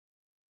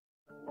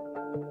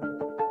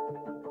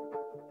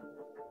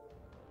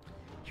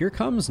Here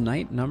comes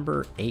night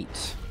number 8.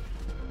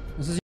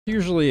 This is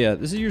usually a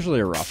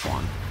rough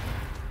one.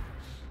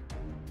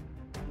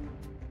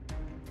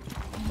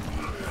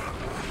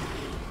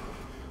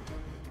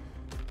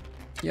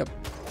 Yep.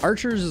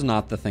 Archers is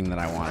not the thing that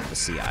I wanted to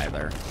see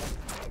either.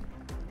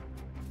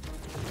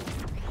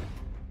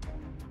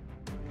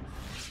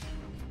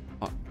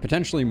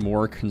 Potentially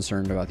more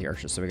concerned about the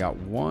archers. So we got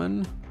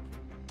 1,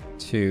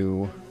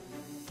 2,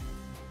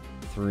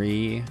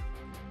 3,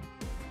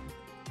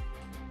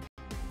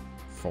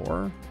 4.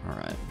 All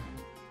right.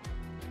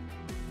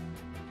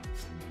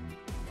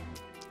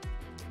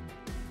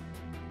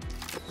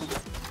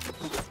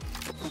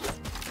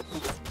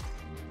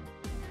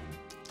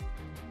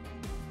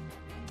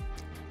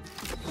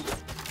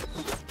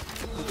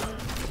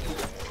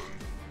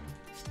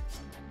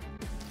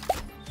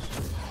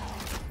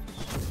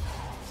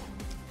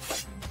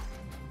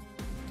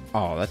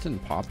 Oh, that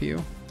didn't pop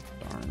you?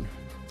 Darn.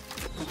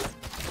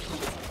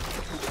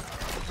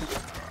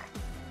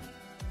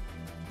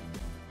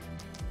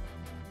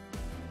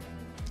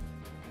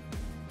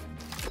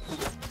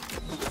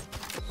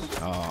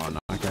 Oh,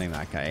 not getting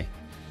that guy.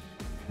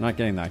 Not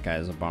getting that guy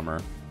is a bummer.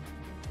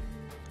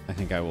 I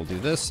think I will do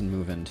this and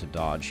move into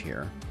dodge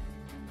here.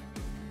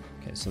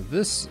 Okay, so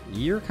this,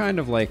 you're kind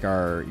of like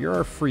you're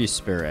our free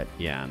spirit,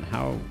 Yan.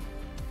 Your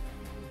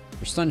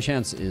stun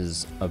chance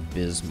is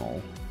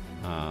abysmal.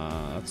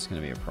 That's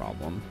going to be a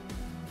problem.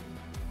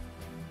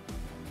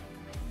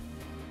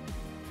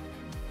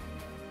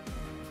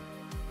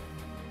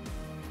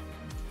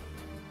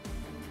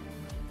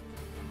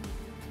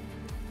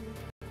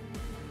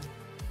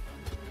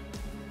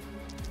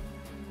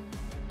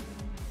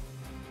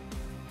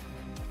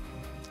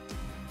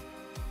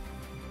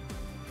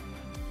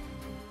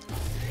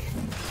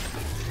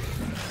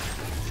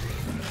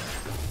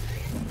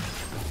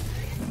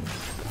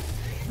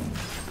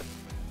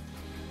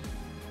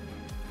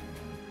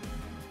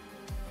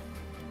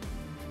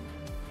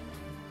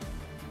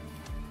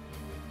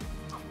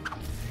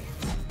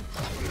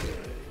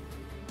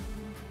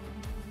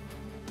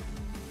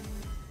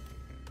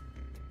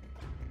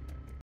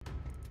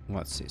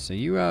 Let's see. So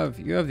you have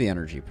the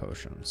energy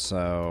potion.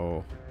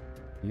 So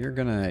you're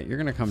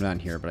gonna come down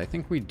here, but I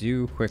think we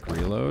do quick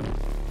reload.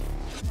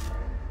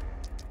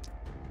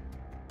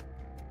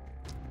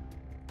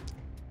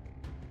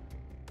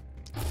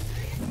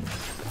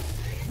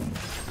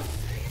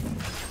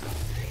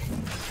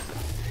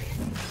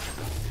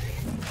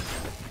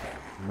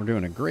 We're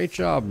doing a great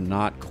job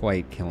not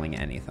quite killing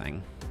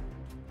anything.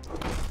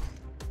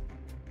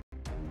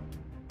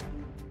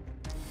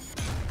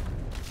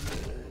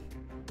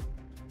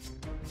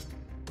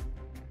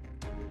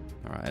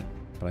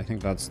 But I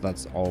think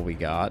that's all we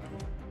got.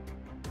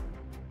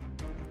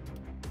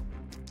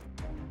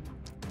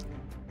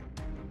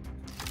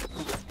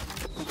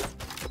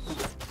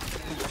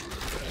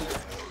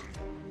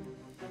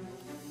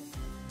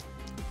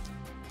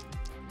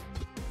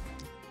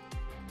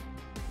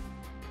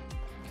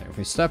 Okay, if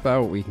we step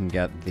out, we can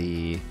get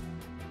the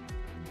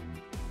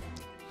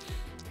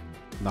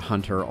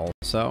hunter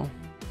also.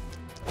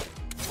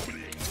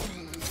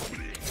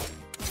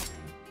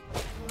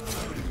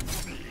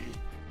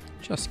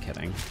 Just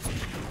kidding.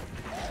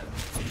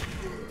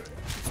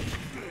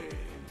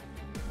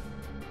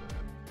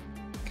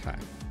 Okay.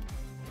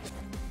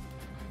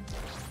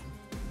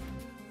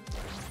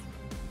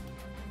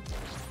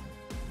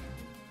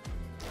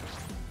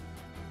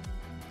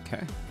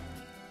 Okay.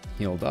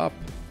 Healed up.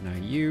 Now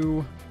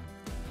you.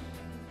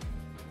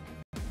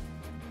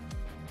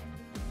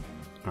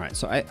 Alright,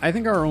 so I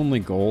think our only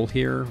goal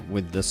here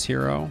with this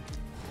hero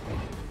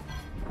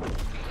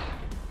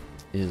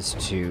is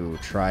to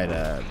try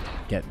to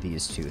get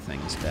these two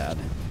things dead.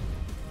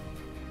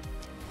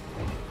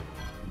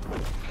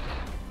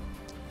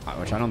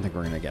 Which I don't think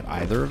we're going to get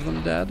either of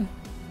them dead.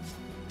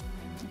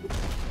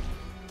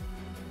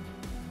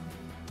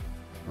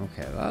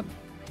 Okay,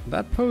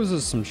 that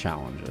poses some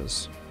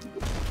challenges.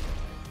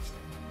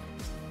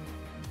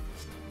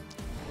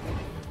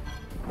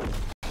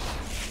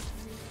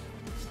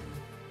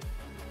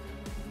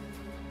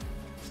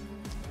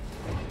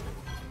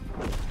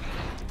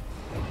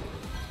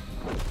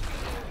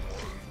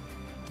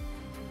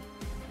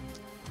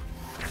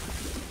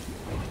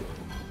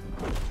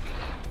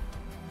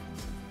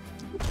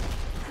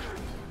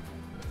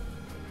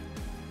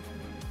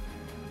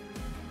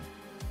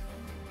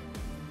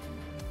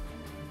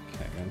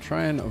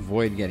 Try and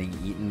avoid getting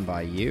eaten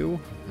by you,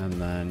 and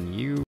then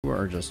you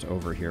are just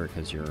over here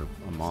because you're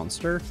a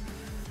monster.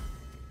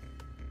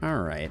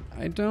 Alright,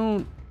 I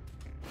don't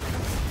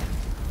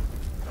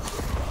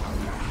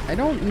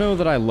know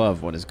that I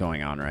love what is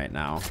going on right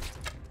now.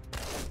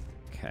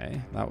 Okay,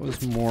 that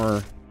was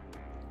more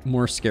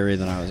scary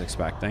than I was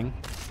expecting.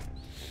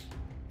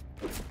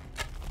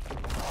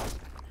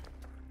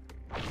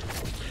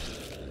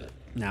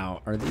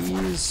 Now, are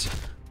these...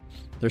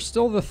 They're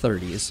still the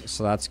 30s,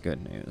 so that's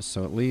good news.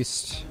 So at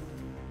least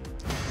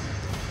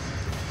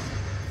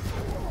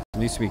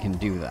we can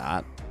do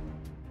that.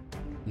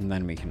 And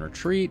then we can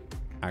retreat.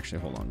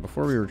 Actually, hold on.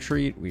 Before we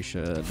retreat, we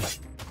should...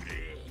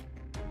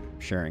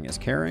 Sharing is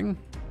caring.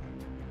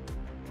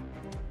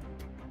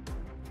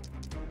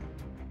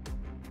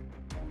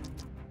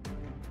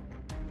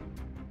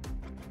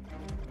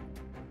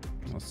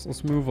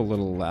 Let's move a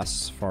little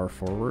less far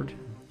forward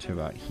to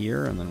about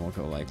here, and then we'll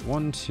go like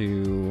 1,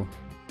 2,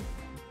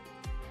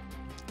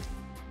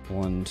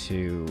 1,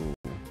 2,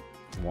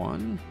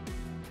 1,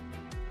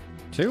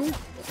 2.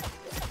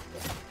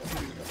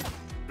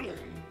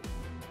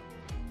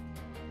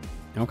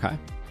 Okay.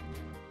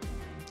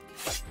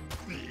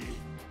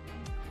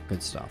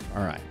 Good stuff.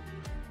 All right.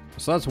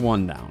 So that's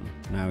 1 down.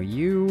 Now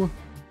you...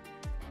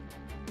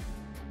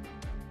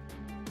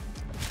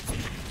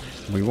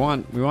 We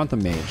want the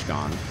mage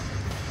gone.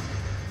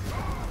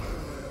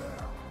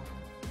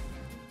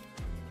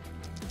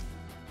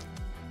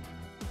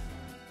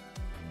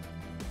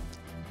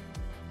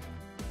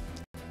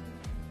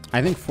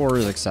 I think 4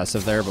 is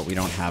excessive there, but we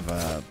don't have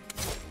a...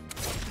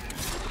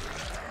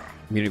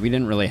 We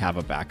didn't really have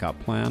a backup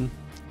plan.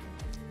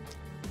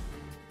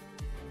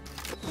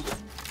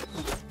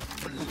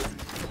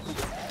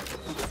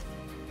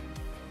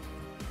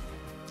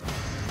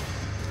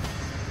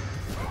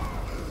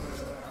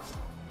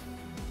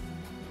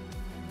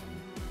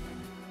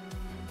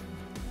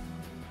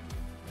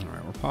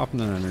 Alright, we're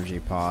popping an energy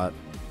pot.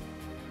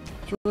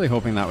 I was really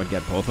hoping that would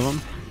get both of them.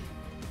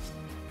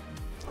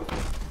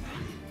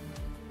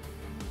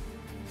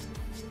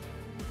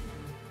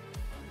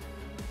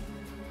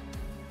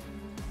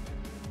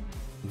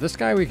 This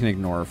guy we can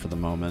ignore for the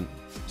moment,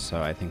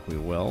 so I think we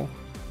will.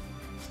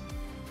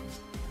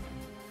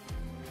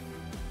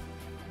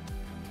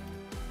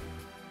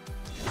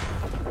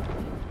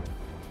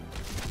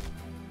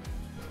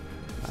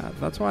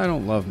 That's why I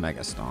don't love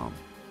Mega Stomp.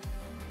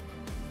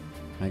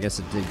 I guess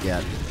it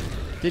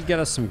did get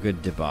us some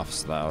good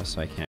debuffs though,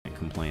 so I can't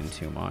complain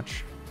too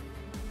much.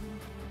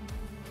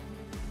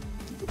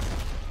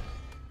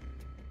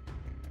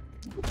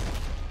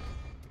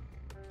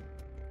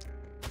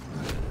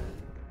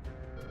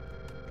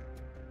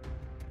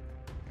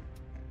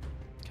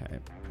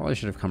 Probably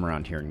should have come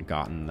around here and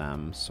gotten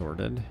them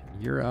sorted.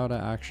 You're out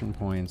of action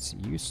points.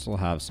 You still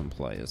have some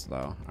plays,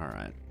 though. All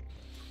right.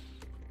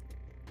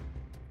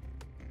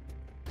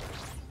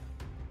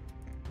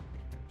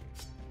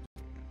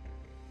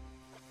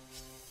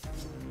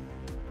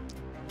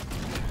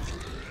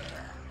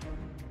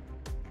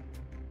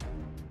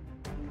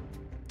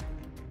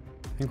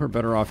 I think we're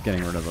better off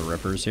getting rid of the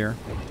Rippers here.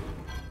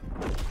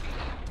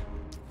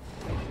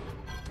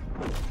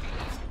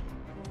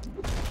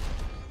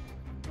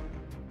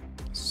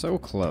 So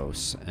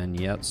close, and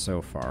yet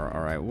so far.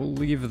 All right, we'll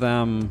leave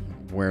them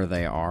where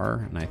they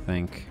are, and I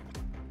think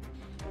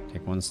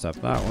take one step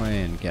that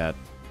way and get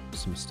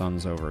some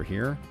stuns over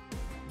here.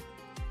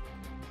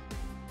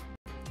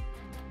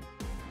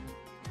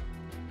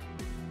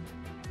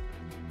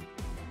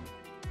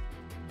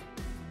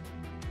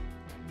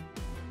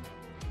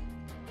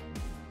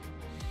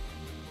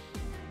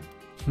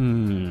 All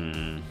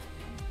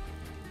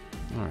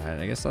right,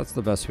 I guess that's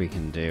the best we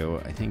can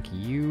do. I think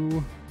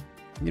you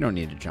don't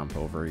need to jump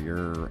over.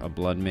 You're a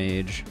blood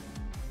mage.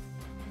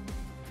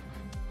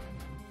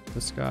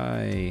 This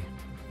guy,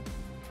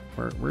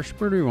 where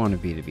do we want to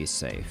be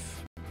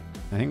safe?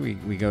 I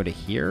think we go to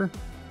here.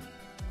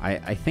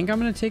 I think I'm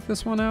gonna take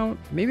this one out.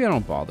 Maybe I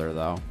don't bother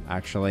though,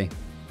 actually,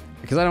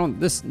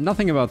 because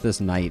nothing about this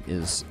knight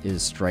is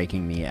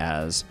striking me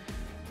as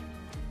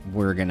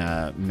we're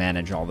gonna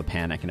manage all the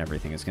panic and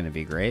everything is gonna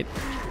be great.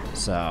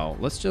 So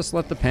let's just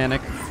let the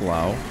panic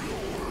flow.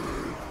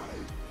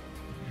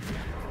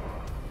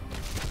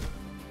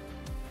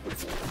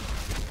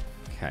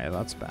 Okay,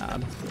 that's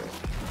bad.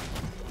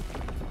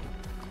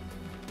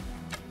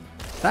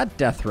 That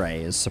death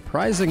ray is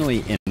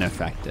surprisingly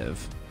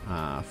ineffective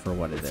for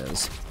what it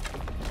is.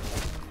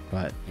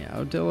 But yeah,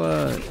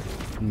 Odila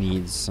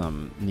needs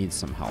some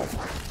help.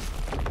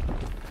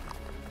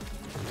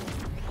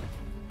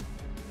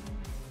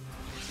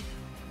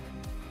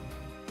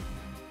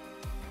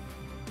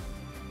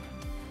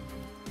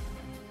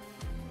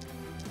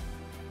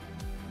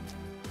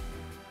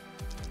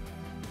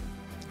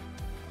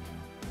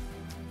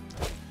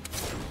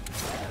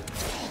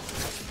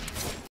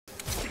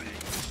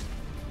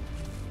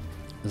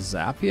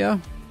 Zapia?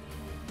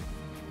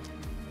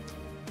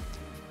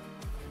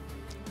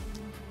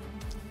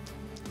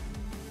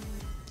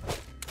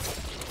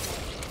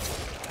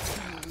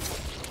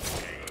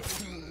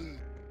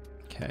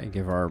 Okay,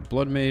 give our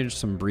blood mage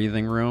some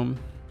breathing room.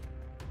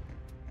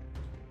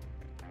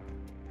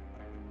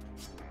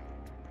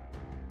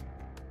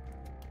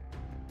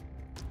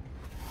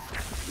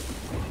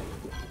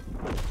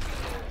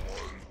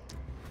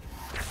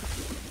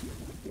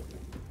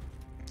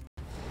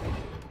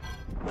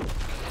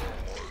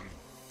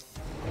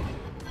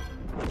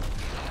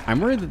 I'm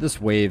worried that this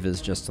wave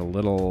is just a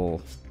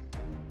little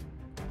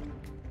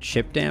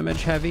chip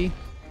damage heavy.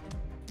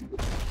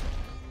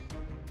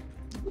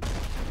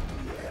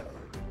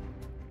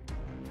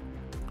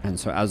 And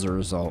so as a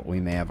result, we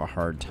may have a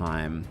hard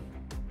time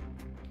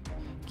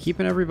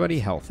keeping everybody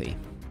healthy.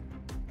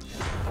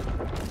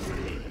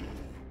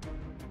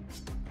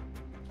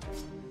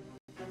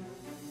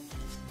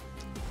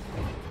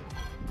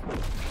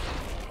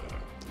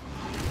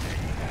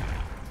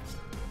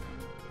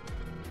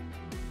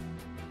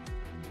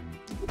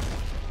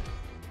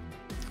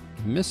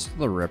 Missed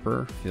the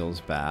Ripper,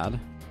 feels bad.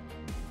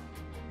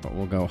 But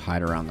we'll go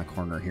hide around the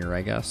corner here,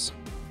 I guess.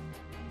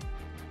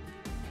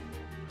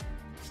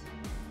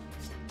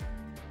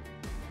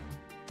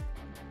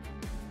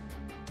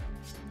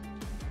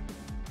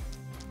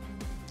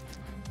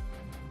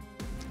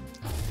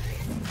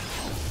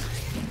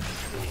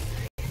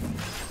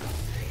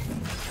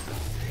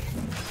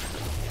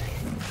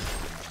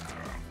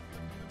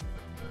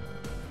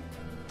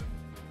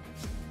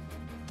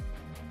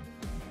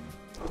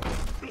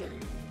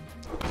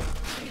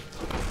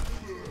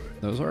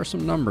 Those are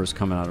some numbers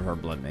coming out of our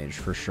Blood Mage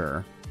for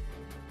sure.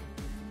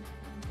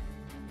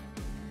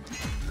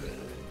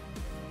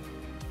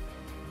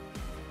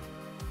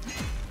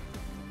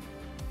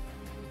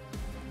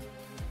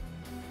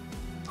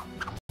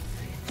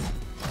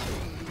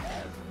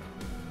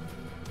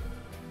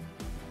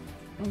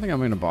 I don't think I'm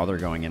going to bother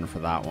going in for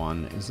that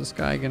one. Is this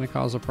guy going to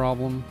cause a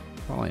problem?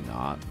 Probably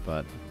not,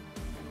 but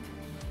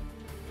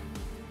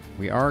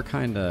we are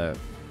kind of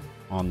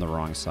on the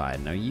wrong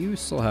side. Now you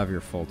still have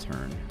your full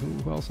turn.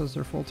 Who else has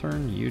their full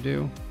turn? You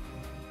do?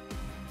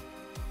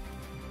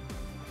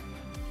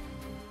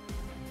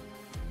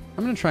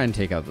 I'm going to try and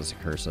take out this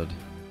Accursed.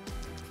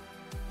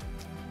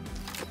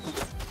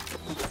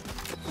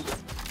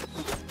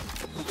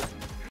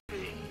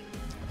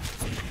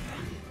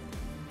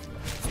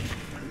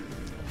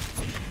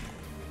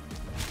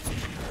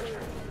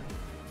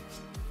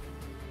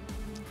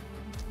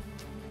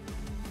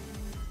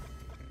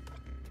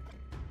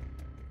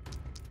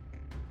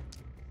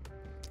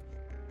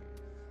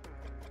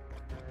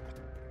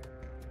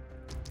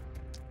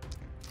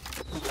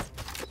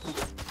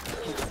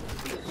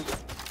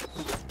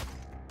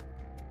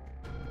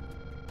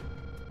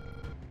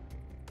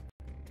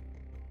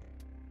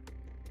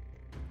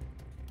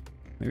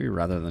 Maybe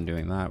rather than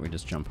doing that, we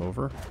just jump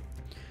over,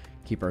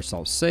 keep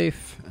ourselves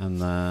safe,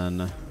 and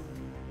then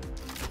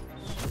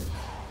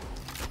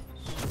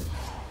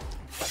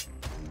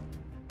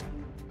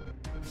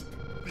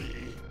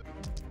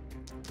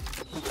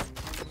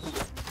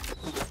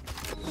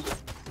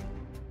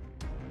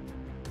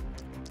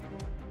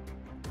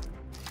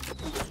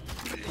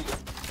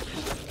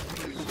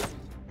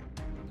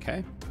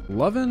okay.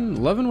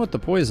 Loving what the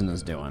poison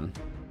is doing,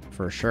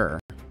 for sure.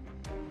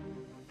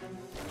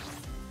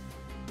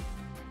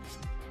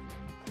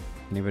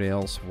 Anybody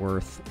else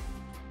worth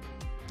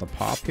the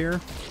pop here?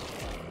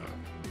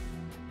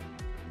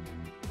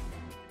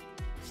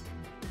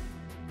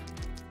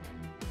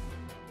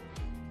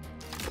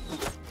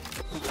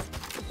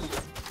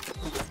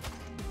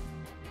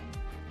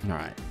 All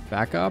right,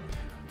 back up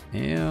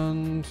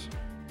and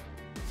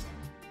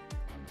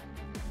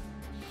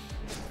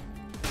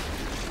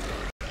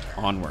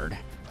onward.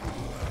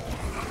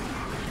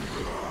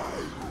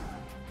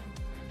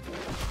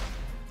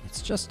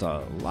 It's just a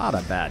lot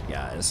of bad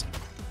guys.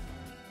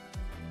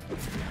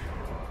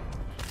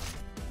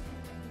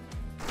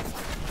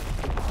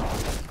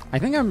 I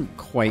think I'm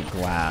quite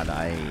glad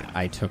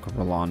I took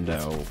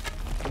Rolando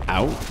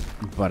out,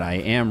 but I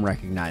am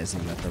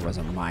recognizing that there was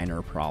a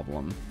minor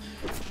problem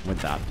with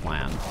that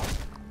plan.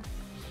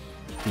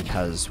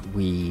 Because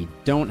we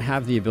don't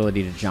have the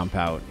ability to jump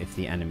out if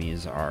the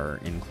enemies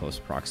are in close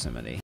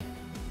proximity.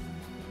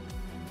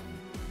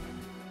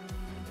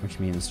 Which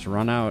means to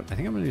run out, I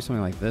think I'm going to do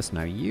something like this.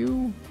 Now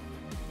you,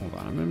 hold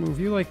on, I'm going to move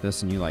you like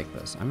this and you like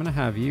this. I'm going to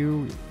have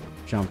you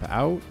jump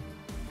out.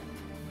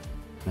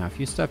 Now if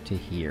you step to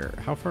here,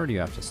 how far do you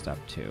have to step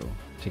to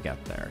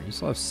get there? You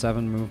still have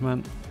 7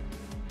 movement.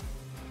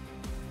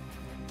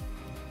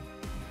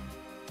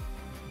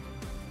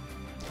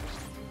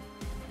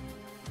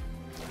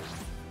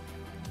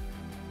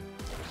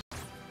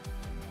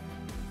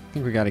 I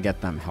think we got to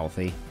get them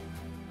healthy.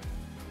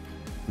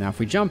 Now if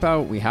we jump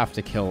out, we have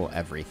to kill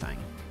everything.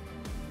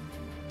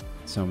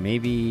 So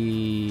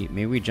maybe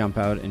we jump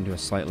out into a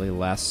slightly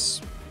less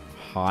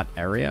hot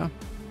area.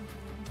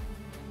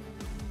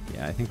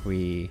 Yeah, I think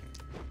we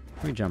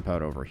jump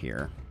out over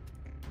here.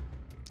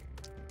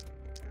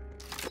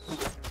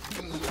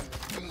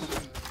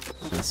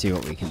 And see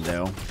what we can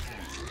do.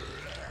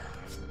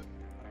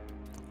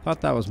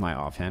 Thought that was my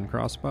offhand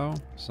crossbow,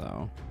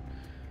 so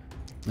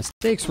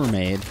mistakes were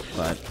made,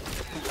 but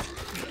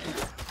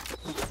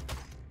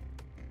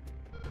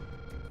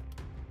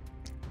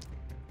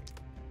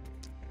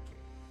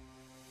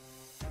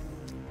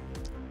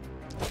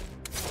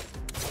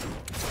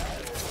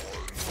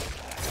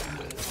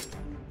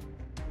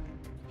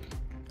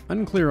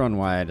unclear on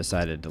why I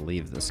decided to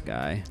leave this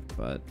guy,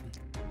 but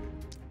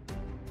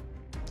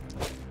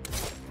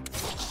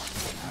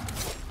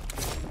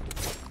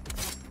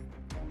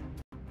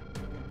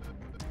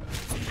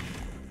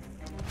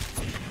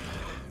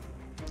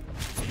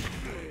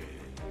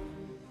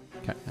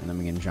okay, and then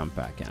we can jump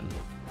back in.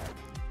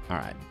 All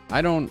right,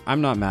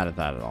 I'm not mad at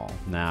that at all.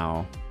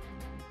 Now,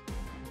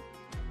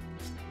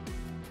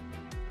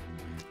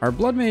 Our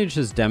Blood Mage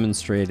has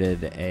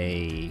demonstrated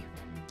a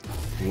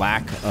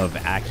lack of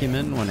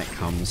acumen when it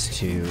comes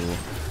to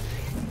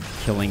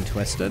killing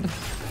Twisted.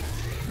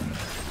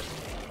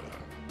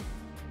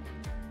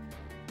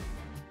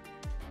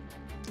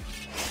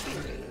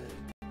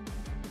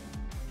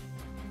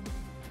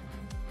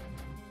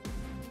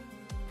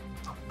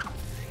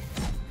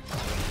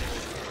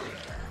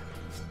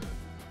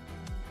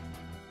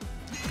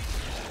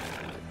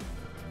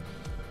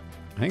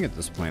 I think at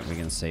this point we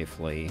can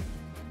safely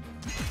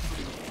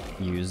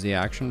use the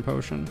action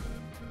potion.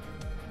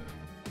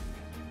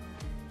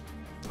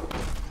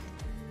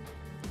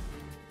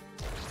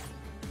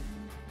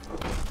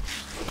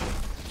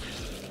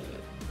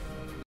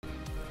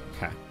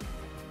 Okay.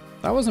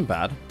 That wasn't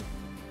bad.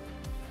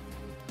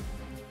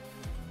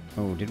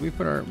 Oh, did we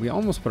put our... We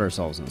almost put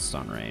ourselves in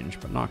stun range,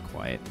 but not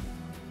quite.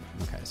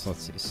 Okay, so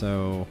let's see.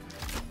 So,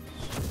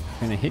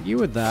 I'm gonna hit you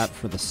with that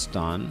for the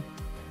stun.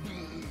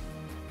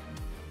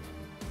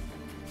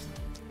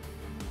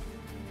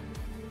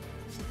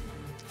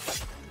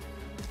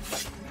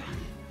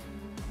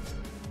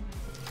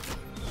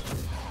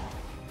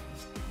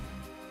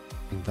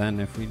 Then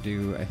if we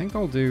do, I think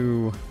I'll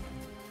do...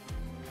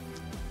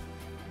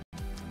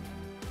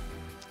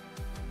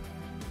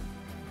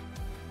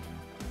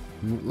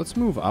 Let's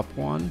move up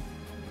one.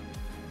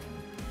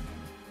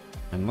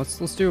 And let's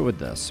do it with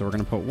this. So we're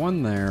gonna put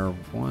one there,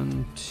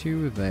 1,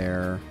 2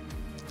 there,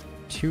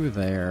 2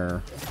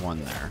 there,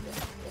 1 there.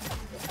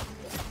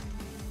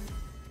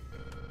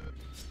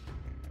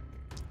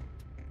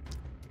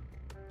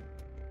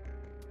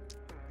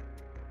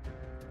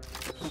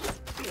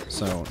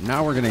 So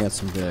now we're gonna get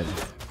some good...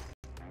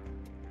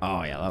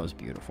 Oh yeah, that was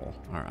beautiful.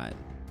 All right.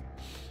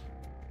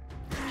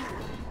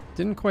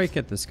 Didn't quite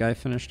get this guy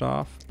finished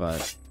off,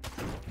 but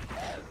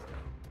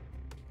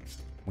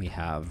we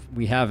have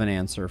an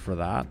answer for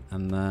that.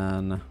 And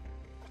then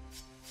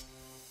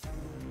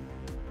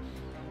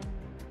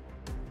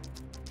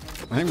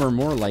I think we're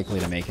more likely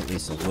to make at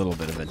least a little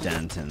bit of a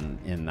dent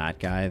in that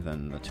guy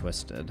than the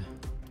Twisted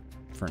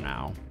for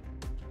now.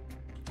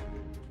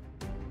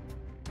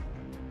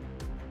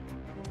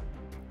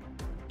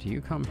 Do you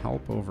come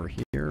help over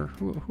here?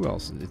 Who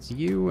else? It's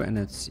you and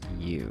it's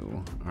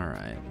you. All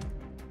right.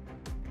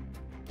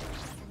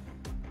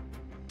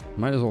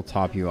 Might as well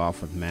top you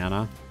off with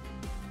mana.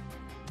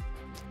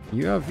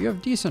 You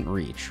have decent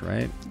reach,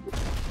 right?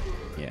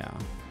 Yeah.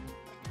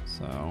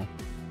 So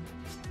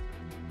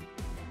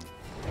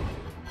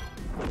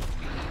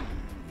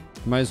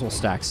might as well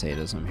stack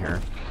sadism here.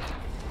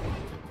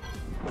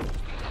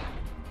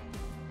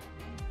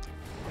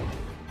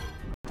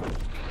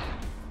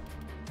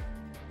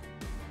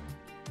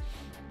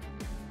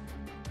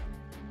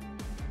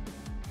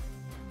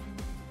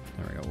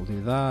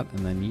 That,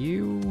 and then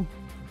you...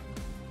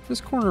 This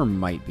corner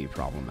might be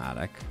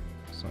problematic,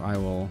 so I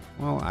will...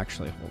 Well,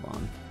 actually, hold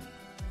on.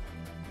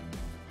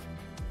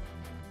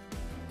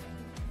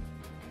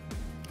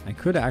 I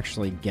could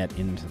actually get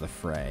into the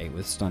fray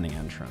with Stunning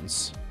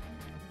Entrance.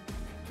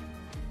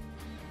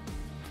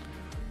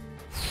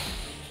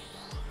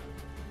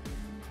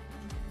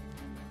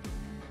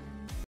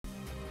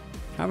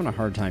 Having a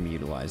hard time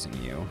utilizing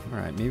you.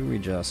 Alright, maybe we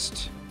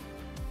just...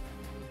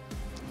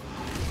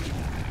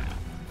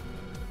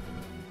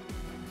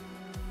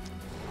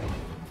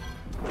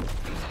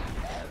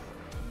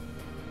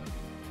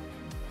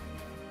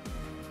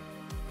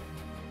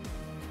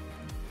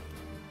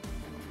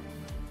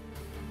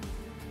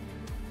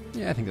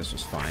 Yeah, I think this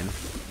was fine.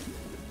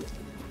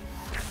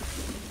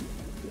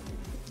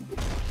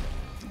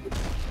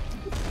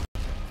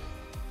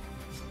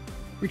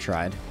 We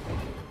tried.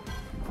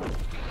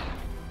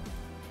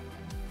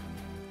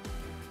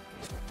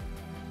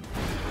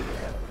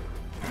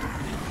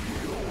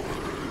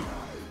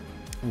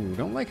 Ooh,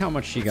 don't like how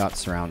much she got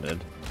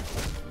surrounded.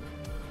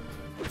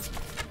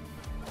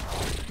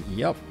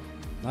 Yep,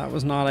 that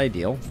was not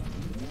ideal.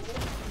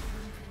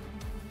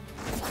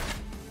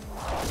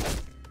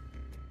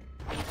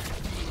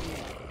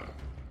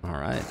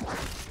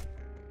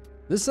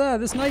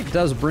 This knight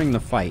does bring the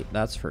fight,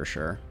 that's for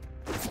sure.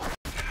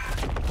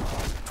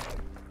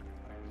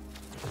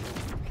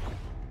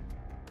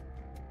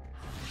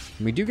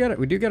 We do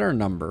get our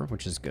number,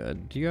 which is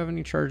good. Do you have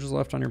any charges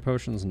left on your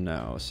potions?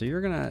 No. So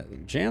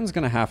Jan's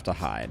gonna have to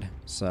hide.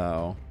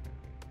 So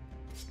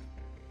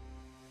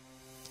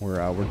we're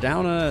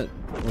down a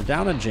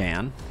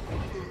Jan.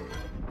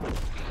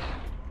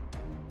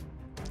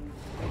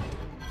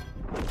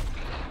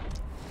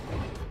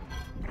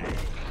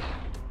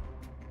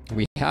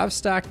 We have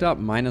stacked up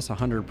minus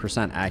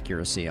 100%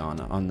 accuracy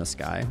on this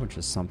guy, which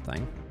is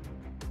something.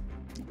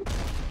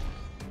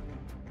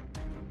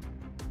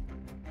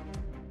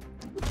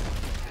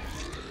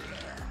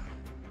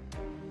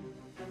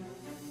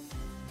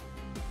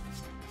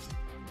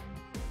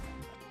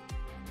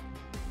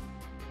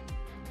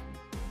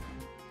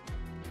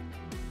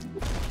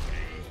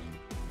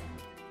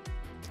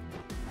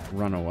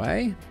 Run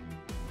away,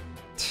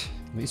 at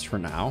least for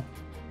now.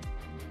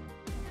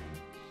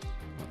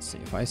 Let's see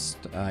if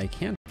I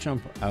can't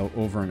jump out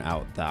over and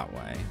out that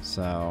way.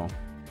 So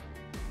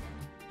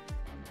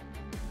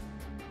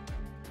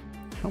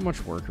how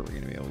much work are we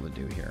going to be able to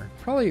do here?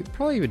 Probably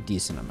a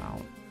decent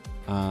amount.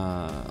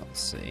 Let's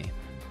see.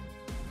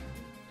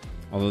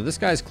 Although this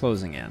guy's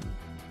closing in,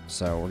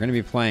 so we're going to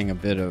be playing a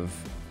bit of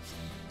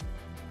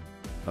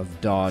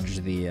dodge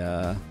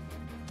the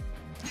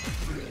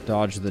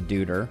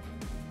duder.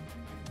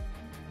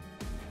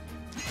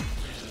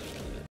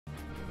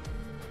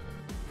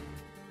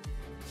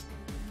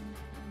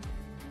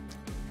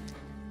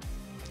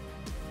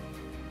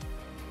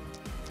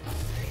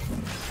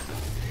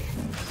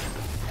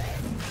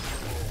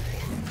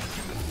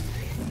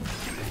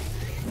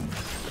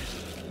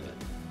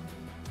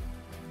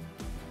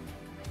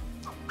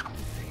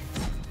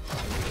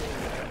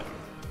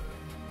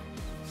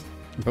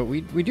 But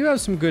we do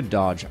have some good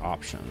dodge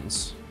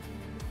options.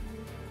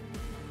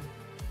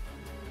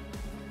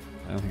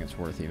 I don't think it's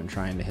worth even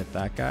trying to hit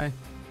that guy.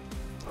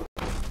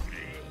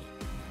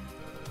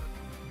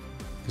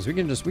 Because we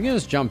can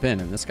just jump in,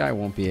 and this guy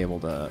won't be able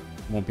to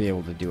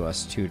do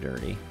us too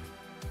dirty.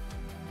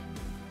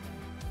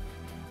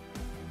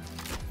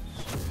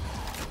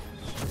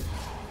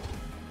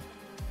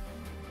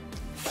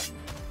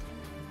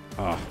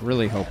 Oh,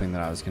 really hoping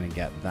that I was going to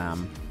get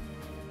them.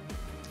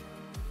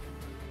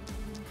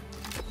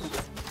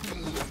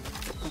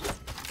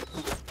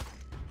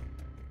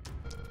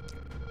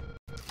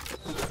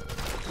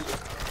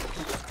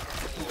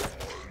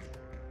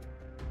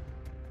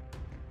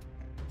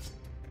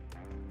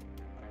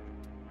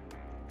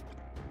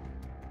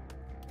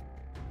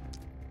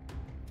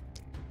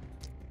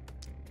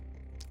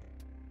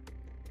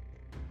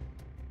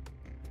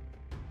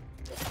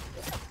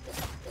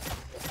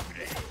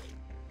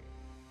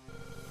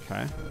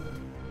 Okay.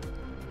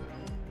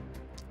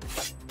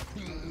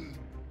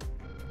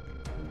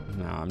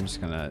 No, I'm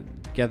just gonna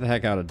get the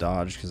heck out of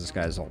dodge because this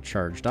guy's all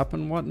charged up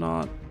and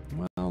whatnot.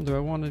 Well, do I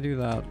want to do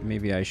that?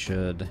 Maybe I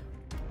should.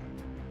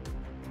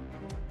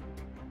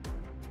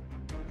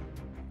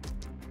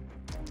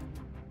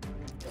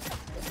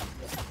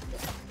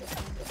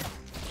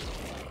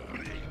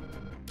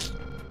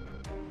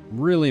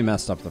 Really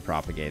messed up the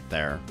propagate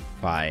there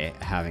by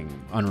having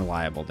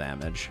unreliable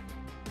damage.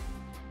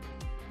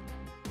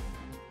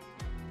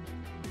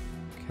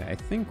 Okay, I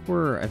think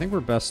we're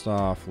best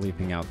off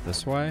leaping out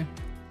this way.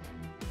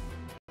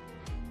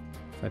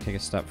 If I take a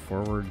step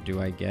forward,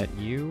 do I get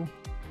you?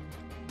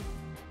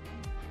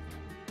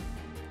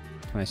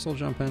 Can I still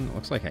jump in? It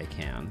looks like I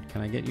can.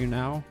 Can I get you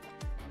now?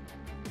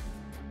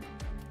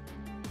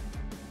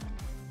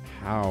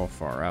 How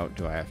far out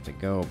do I have to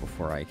go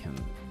before I can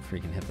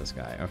freaking hit this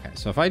guy? Okay,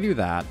 so if I do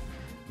that,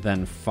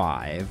 then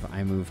 5,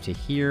 I move to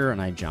here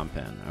and I jump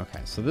in.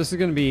 Okay, so this is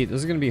gonna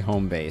be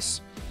home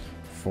base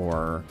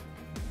for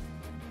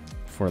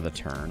the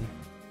turn.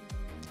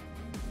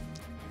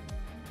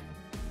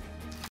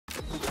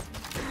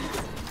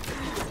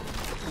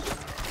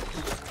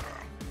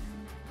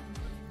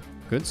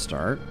 Good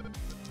start.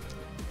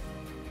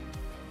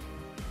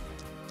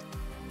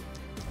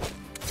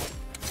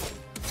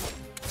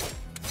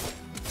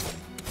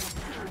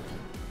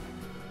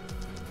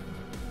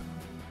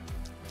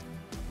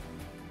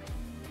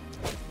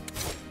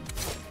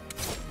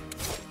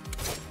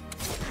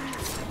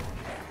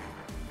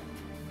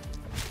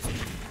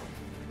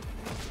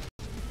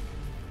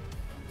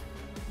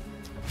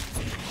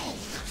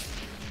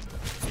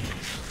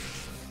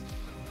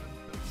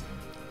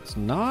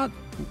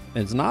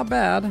 It's not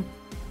bad.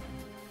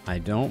 I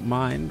don't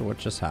mind what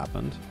just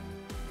happened.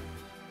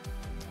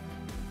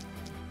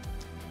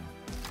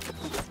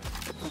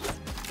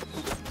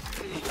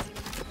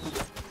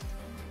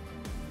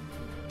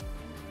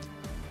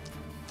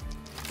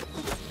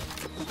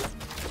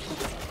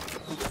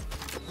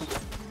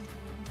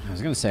 I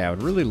was gonna say, I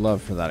would really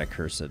love for that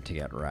accursed to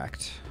get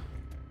wrecked.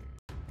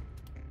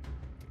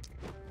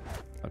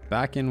 But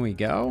back in we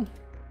go.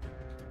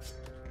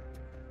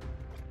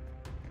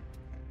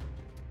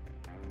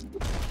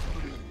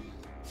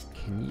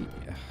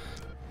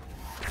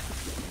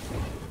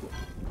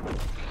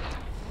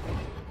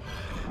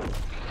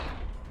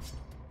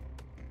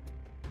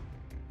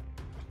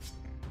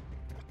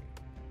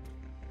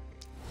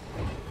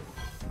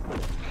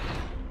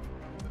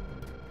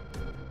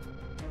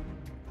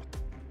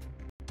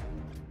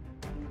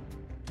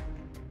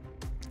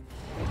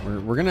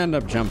 We're gonna end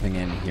up jumping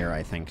in here,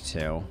 I think,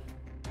 too.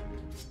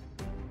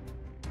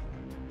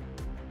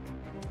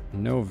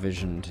 No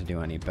vision to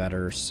do any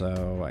better,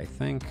 so I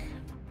think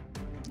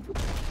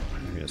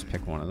maybe just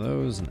pick one of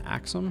those and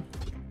axe them.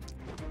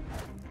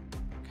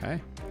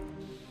 Okay.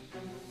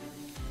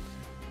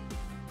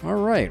 All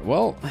right,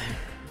 well,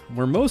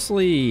 we're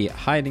mostly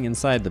hiding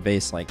inside the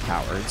base like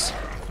cowards.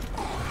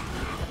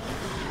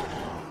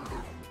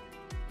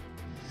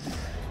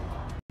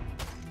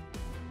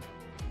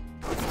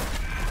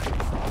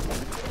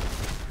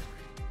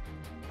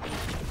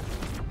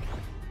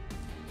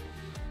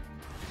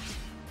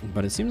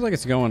 But it seems like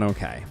it's going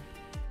okay.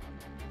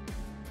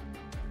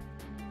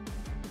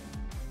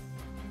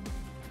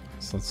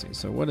 So let's see.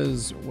 So what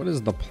is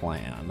the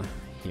plan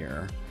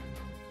here?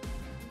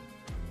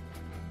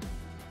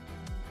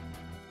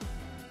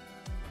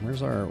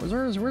 Where's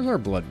our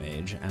blood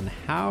mage? And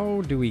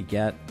how do we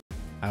get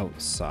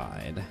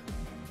outside?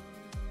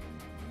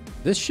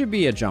 This should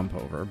be a jump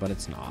over, but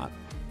it's not,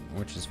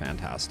 which is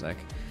fantastic.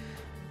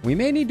 We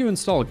may need to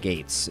install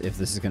gates if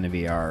this is going to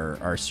be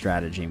our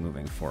strategy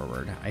moving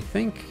forward. I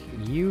think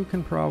you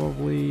can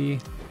probably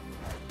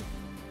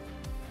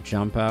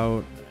jump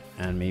out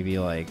and maybe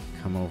like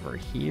come over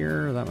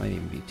here. That might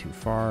even be too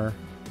far.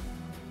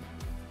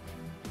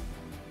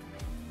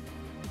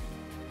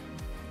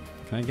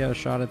 Can I get a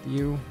shot at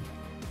you?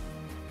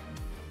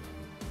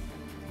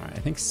 All right, I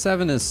think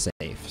 7 is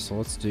safe. So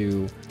let's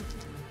do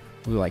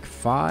like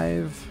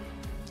 5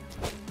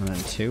 and then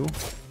 2.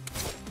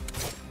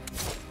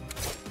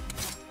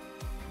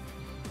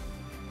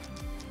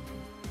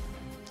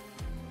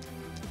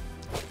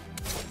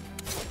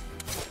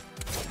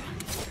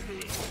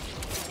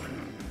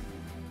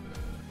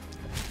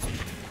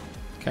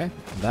 Okay,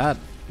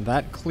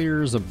 that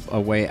clears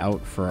a way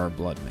out for our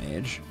blood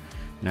mage.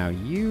 Now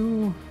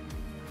you're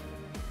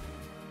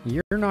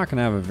not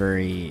gonna have a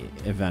very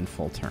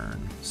eventful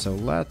turn, so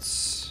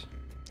let's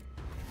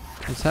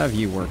have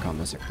you work on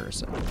this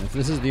accursed. If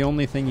this is the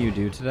only thing you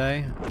do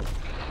today,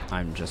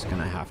 I'm just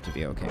gonna have to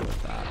be okay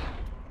with that.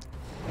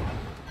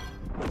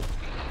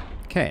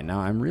 Okay, now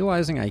I'm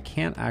realizing I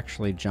can't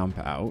actually jump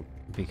out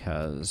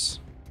because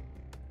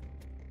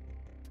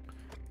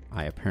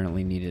I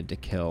apparently needed to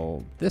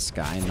kill this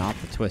guy, not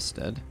the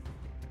twisted.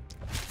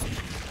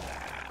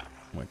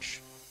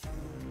 Which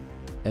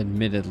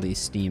admittedly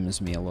steams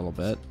me a little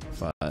bit,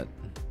 but...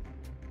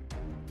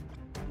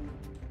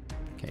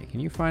 Okay, can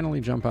you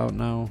finally jump out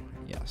now?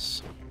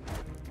 Yes.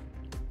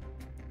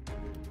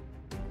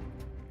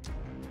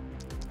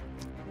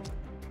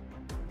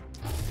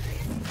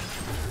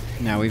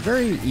 Now, we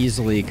very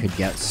easily could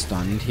get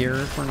stunned here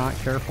if we're not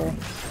careful.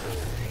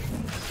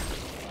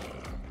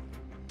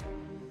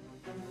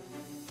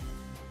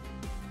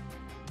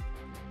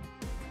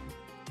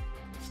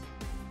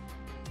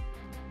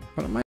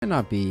 But it might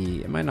not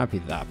be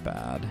that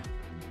bad.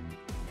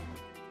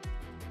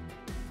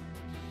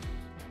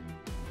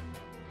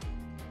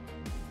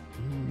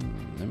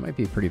 It might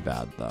be pretty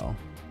bad though.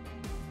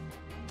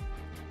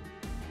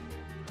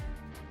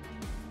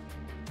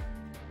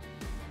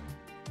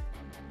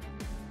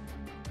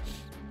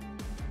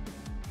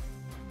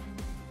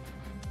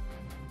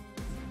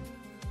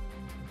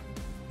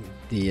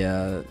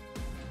 The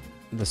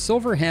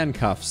silver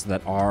handcuffs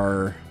that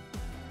are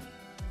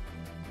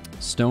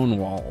stone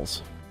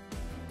walls.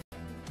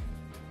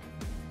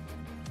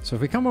 So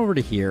if we come over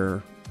to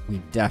here,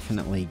 we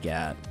definitely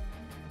get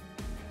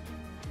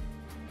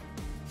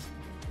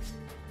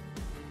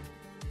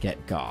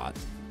got.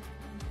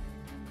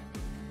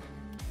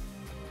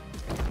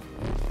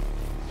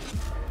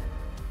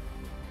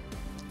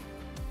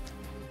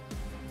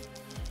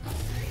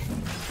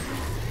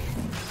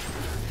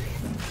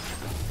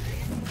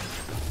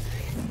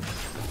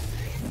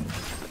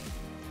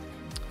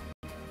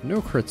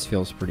 No crits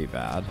feels pretty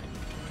bad.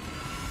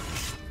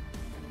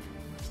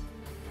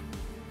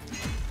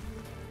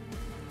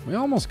 We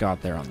almost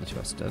got there on the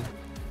twisted.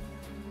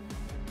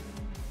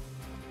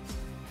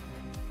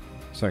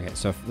 So, okay,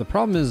 so the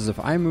problem is if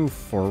I move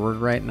forward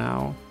right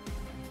now,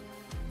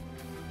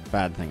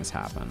 bad things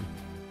happen.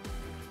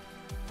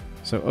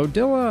 So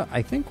Odila,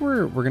 I think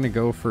we're gonna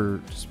go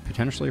for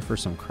potentially for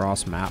some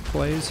cross map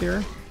plays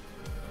here.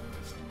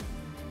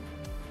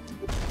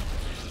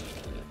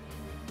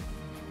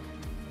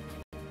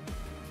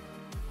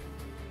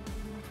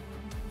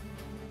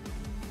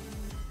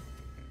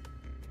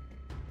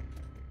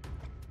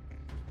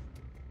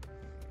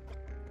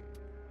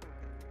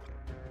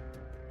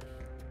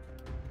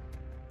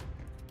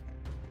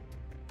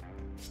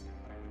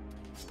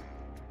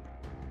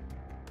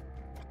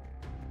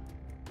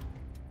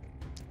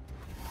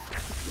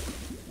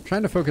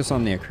 Trying to focus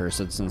on the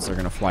accursed since they're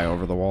going to fly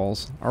over the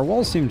walls. Our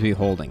walls seem to be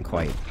holding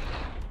quite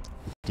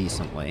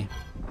decently.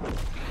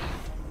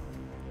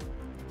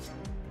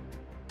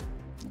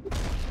 I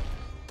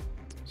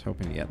was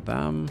hoping to get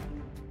them.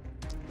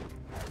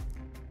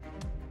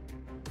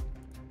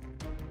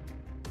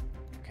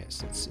 Okay,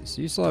 so let's see.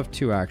 So you still have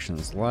 2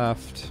 actions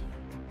left.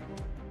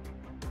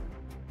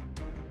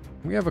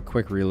 We have a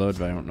quick reload,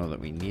 but I don't know that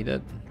we need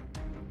it.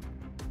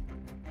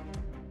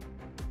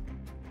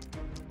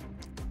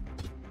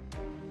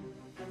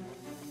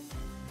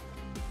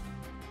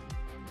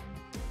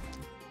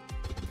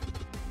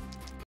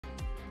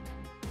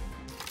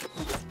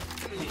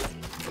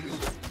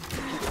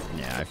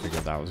 I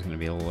figured that was going to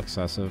be a little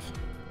excessive.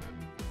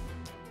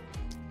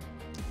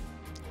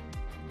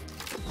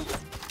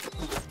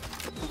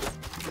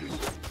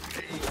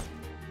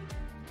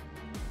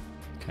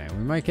 Okay,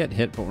 we might get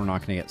hit, but we're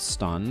not going to get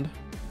stunned.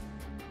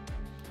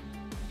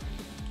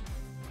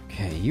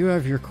 Okay, you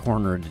have your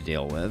corner to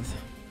deal with.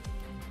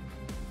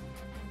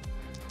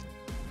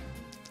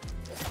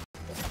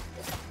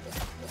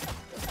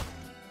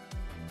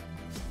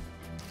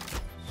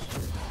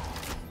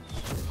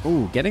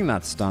 Ooh, getting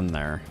that stun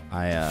there.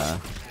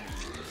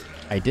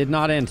 I did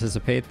not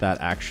anticipate that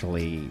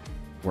actually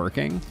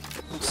working,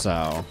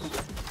 so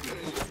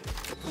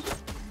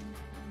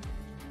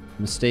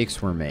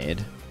Mistakes were made.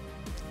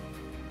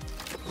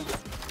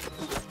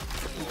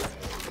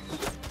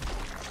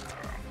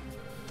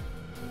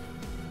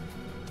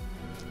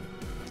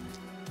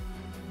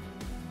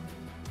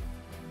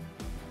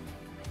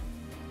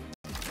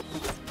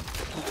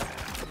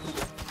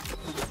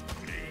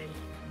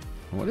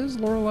 What is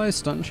Lorelai's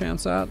stun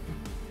chance at?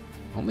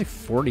 Only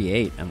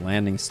 48 and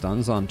landing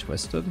stuns on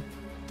Twisted.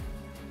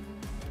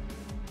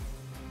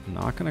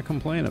 Not gonna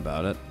complain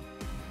about it.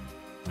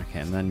 Okay,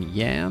 and then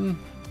Jan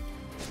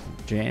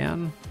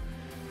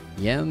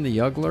the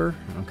Yuggler.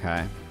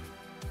 Okay.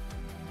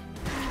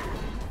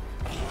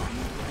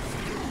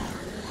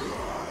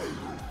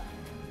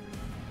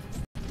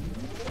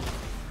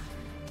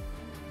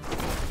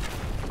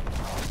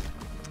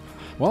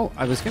 Well,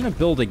 I was going to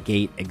build a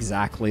gate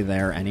exactly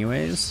there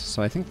anyways,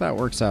 so I think that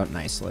works out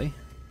nicely.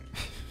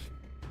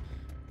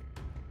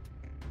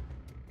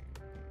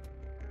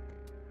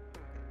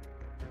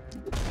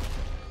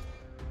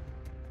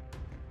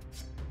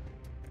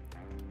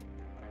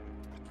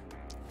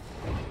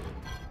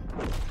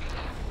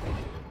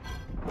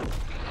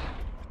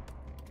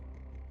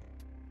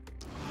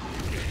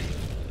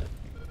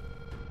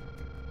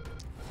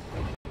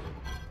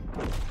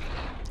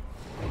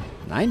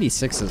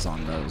 .96s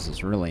on those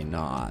is really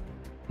not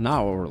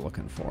what we're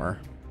looking for.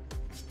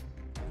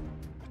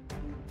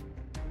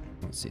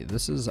 Let's see,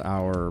 this is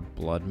our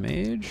Blood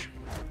Mage.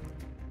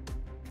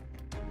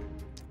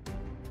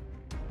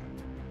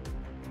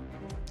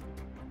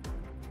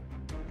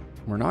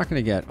 We're not going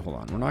to get, hold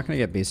on, we're not going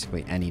to get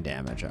basically any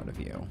damage out of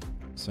you.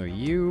 So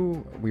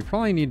we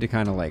probably need to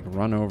kind of like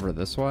run over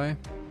this way.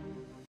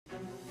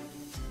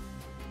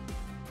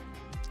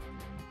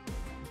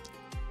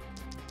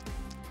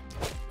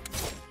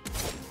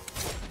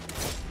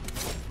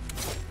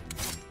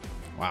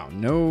 Wow,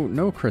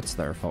 no crits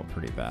there, felt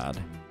pretty bad.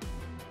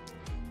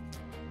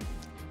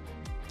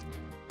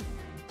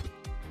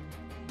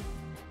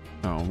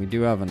 Oh, we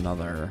do have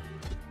another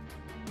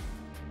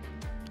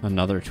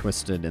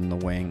Twisted in the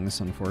wings,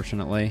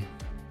 unfortunately.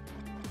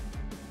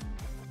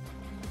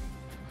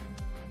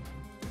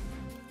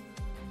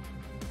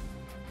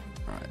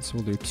 Alright, so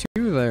we'll do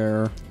 2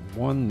 there,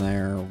 1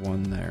 there,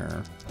 1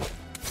 there,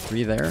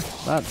 3 there.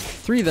 That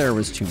 3 there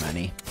was too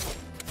many.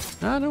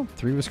 Ah, no,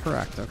 3 was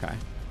correct, okay.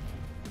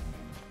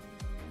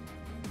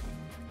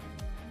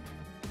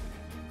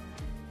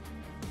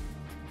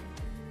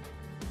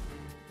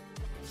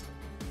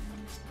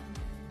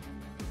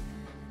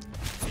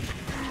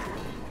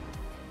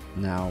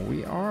 Now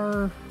we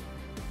are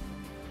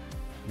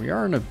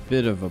in a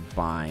bit of a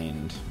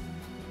bind.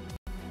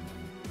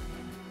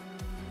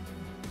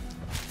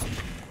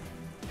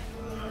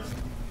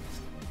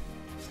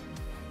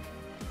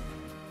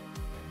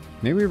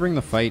 Maybe we bring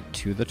the fight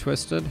to the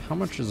Twisted. How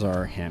much is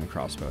our hand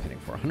crossbow hitting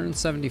for?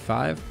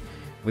 175?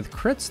 With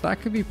crits,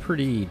 that could be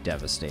pretty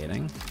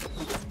devastating.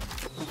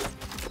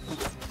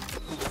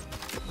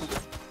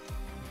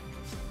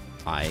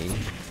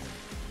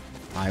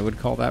 I would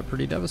call that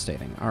pretty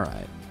devastating. All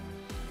right.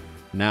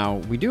 Now,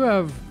 we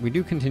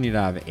do continue to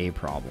have a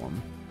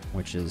problem,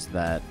 which is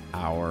that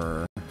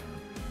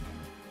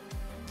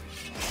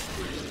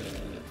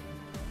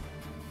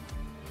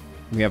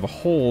we have a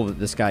hole that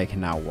this guy can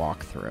now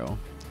walk through.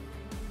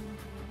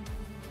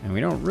 And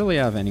we don't really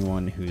have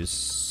anyone who's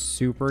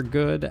super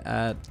good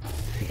at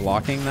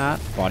blocking that,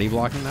 body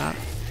blocking that.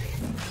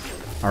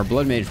 Our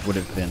Blood Mage would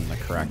have been the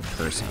correct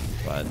person,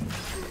 but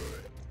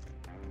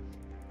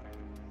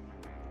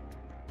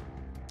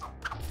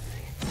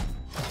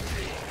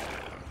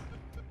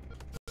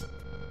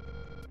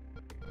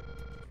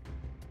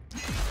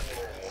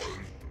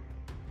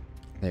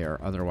they are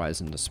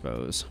otherwise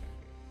indisposed.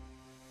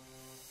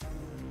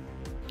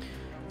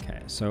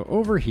 Okay, so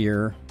over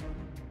here,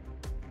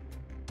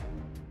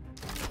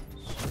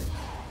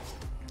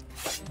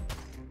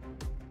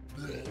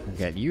 we'll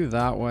get you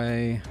that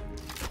way.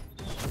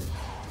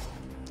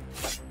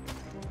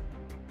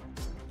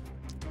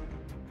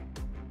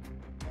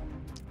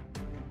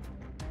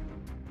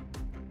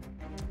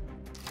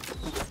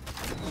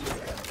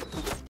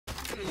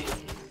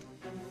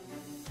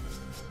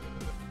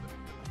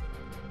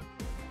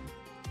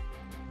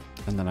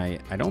 And then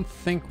I don't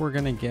think we're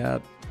gonna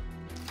get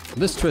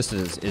this.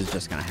 Twisted is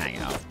just gonna hang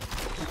out.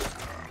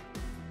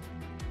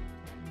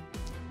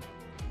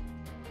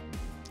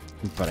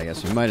 But I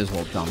guess we might as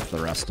well dump the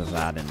rest of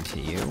that into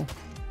you.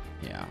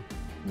 Yeah.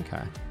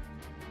 Okay.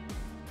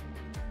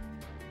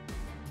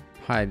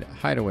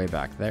 Hide away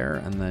back there,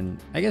 and then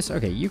I guess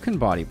okay, you can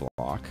body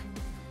block.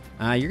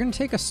 You're gonna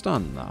take a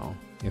stun though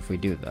if we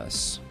do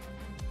this.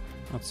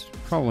 That's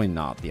probably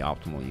not the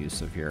optimal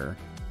use of your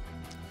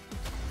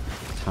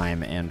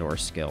time and or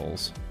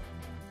skills.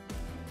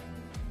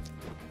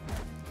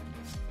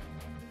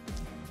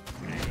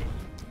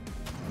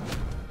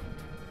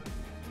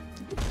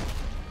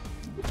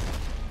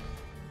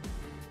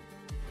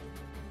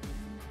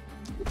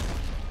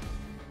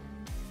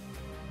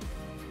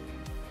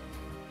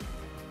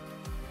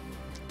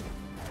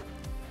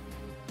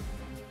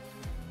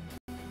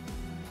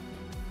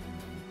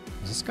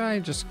 Is this guy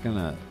just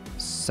gonna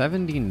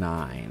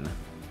 79?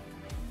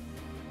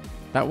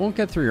 That won't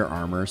get through your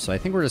armor, so I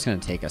think we're just going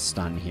to take a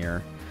stun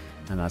here.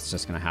 And that's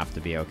just going to have to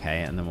be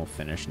okay, and then we'll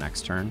finish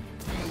next turn.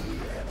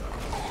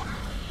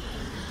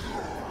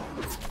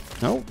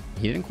 Nope,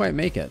 he didn't quite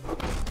make it.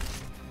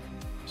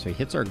 So he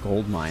hits our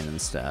gold mine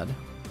instead.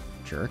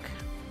 Jerk.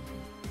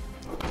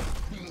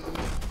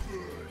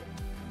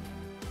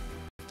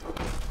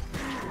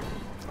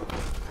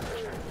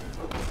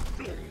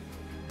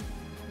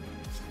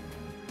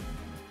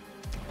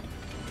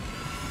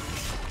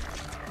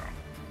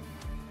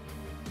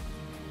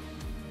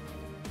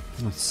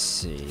 Let's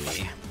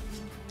see.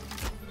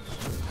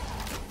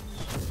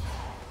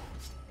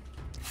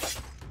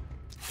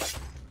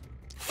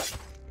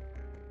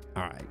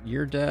 Alright,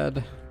 you're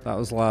dead. That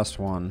was the last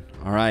one.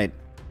 Alright.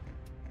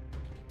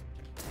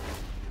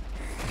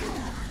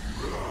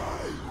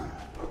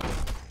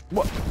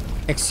 What?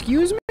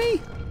 Excuse me?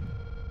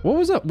 What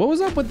was up? What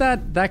was up with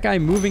that guy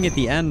moving at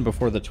the end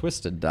before the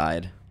Twisted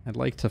died? I'd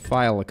like to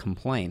file a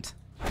complaint.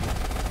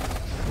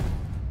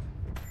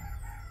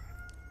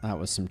 That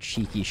was some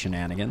cheeky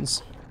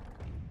shenanigans.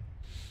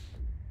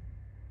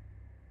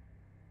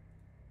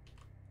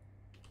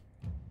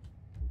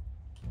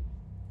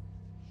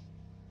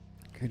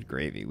 Good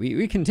gravy.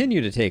 We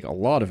continue to take a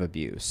lot of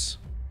abuse.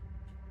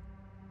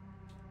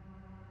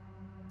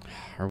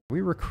 Are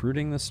we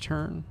recruiting this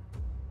turn?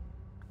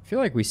 I feel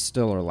like we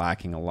still are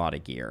lacking a lot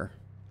of gear.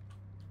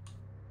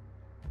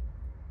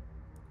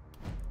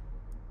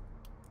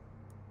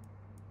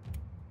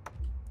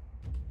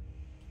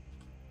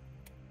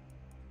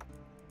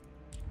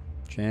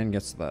 Jan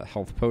gets the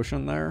health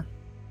potion there.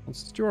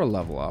 Let's do our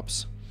level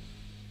ups.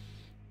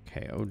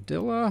 Okay,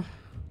 Odila.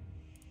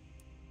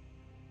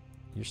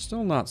 You're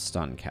still not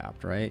stun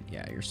capped, right?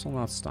 Yeah, you're still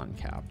not stun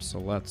capped. So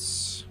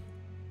let's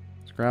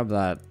grab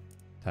that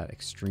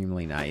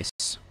extremely nice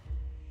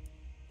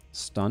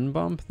stun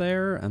bump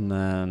there, and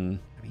then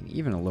I mean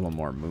even a little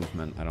more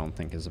movement I don't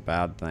think is a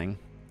bad thing.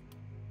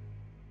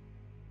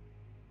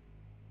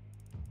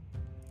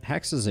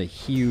 Hex is a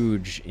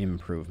huge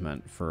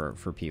improvement for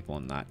people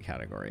in that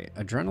category.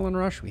 Adrenaline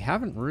Rush, we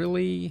haven't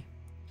really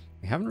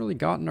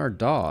gotten our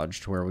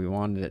dodge to where we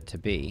wanted it to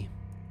be.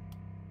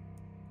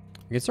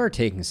 We can start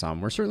taking some.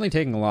 We're certainly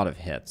taking a lot of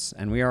hits,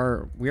 and we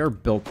are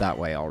built that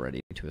way already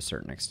to a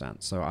certain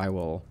extent. So I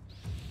will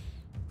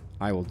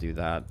do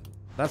that.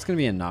 That's going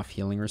to be enough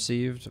healing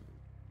received.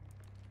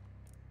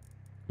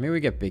 Maybe we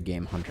get Big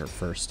Game Hunter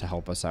first to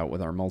help us out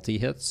with our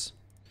multi-hits.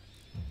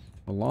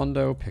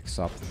 Malondo picks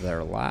up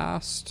their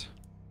last.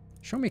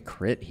 Show me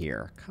crit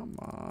here. Come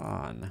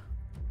on.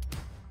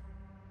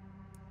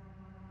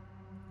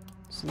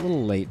 It's a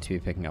little late to be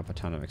picking up a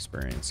ton of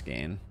experience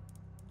gain.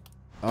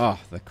 Oh,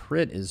 the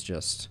crit is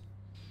just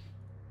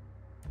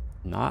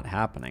not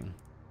happening.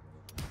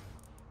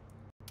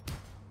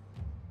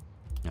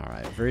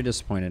 Alright, very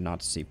disappointed not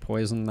to see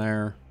poison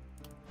there.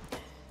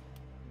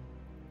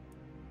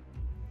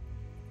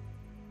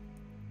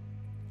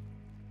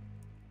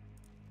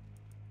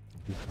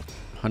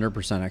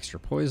 %, extra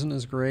poison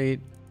is great.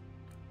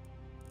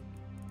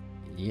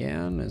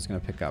 Yan is going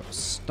to pick up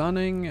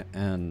stunning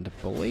and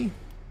bully.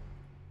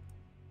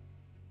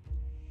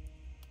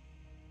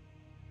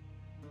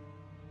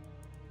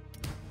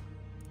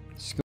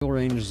 Skill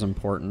range is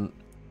important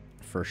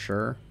for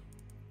sure.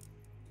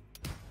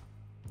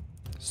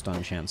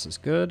 Stun chance is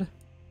good.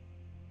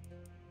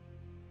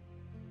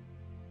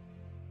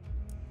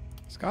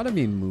 It's got to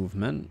be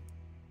movement.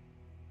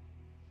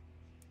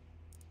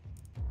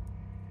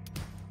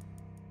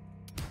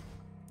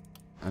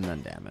 And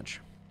then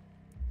damage.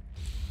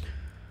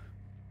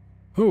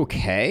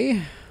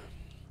 Okay.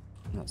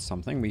 That's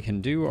something. We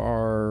can do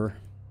our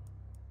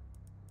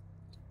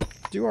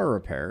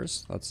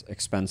repairs. That's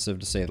expensive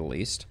to say the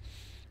least.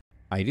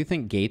 I do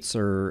think gates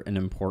are an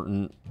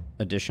important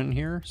addition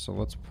here. So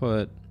let's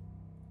put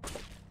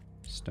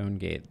stone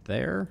gate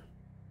there.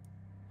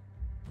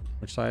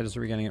 Which side are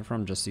we getting it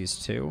from? Just these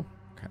two?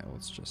 Okay,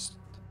 let's just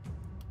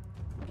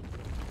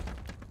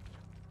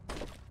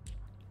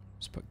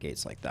put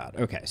gates like that.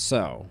 Okay,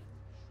 so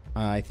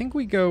I think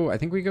we go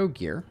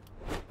gear.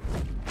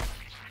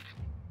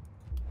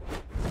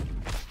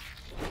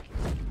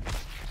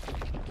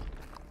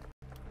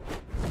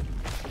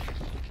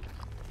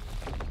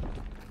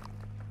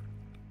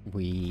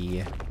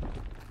 We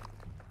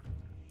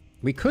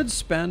could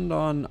spend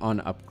on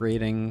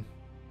upgrading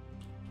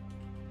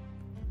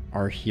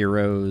our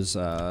heroes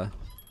a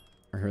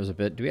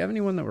bit. Do we have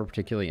anyone that we're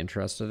particularly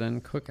interested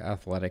in? Cook,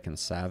 Athletic, and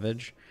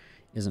Savage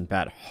isn't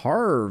bad.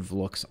 Harv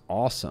looks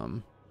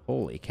awesome.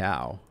 Holy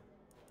cow.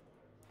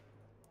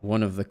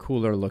 One of the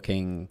cooler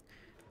looking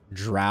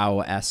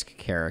drow-esque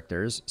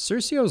characters.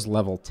 Cercio's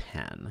level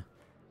 10.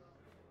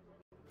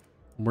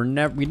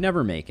 We'd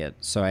never make it.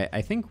 So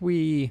I think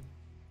we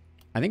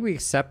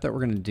accept that we're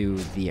going to do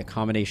the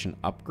accommodation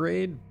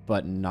upgrade,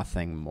 but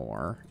nothing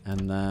more.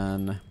 And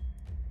then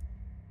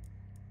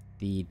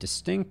the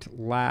distinct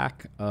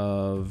lack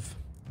of...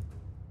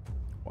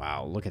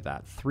 Wow, look at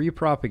that. 3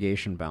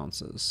 propagation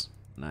bounces.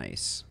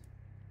 Nice.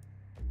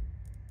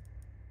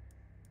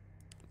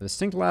 The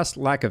distinct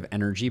lack of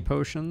energy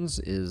potions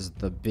is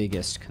the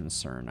biggest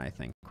concern, I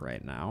think,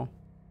 right now.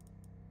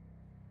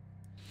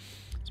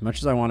 As much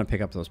as I want to pick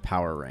up those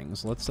power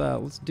rings, let's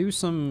do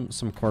some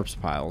corpse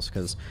piles,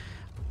 because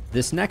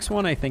this next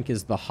one I think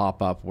is the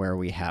hop up where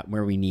we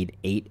need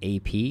 8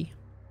 AP.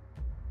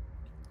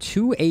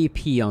 2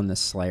 AP on the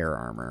Slayer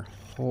armor.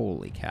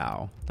 Holy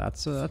cow.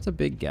 That's a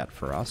big get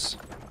for us.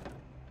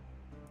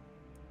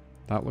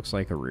 That looks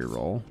like a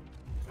reroll.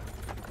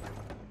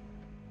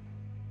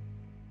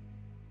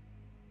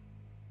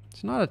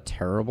 It's not a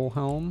terrible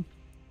helm.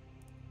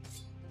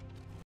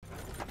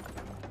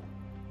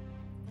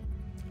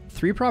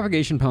 3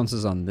 propagation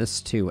pounces on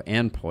this too,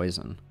 and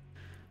poison.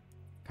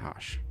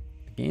 Gosh,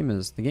 the game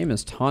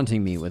is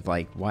taunting me with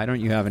like, why don't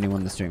you have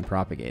anyone that's doing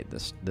propagate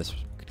this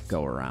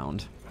go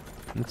around?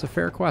 And it's a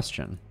fair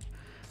question.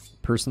 The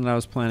person that I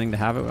was planning to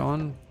have it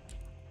on.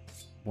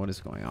 What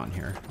is going on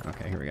here?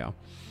 Okay, here we go.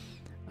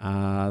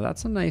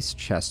 That's a nice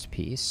chest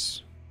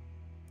piece.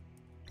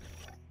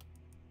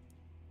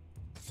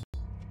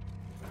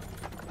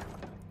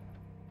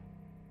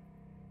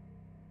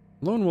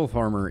 Lone Wolf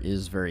armor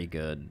is very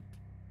good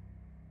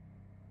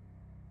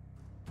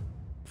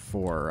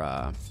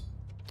for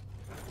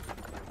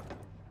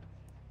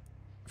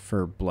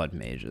blood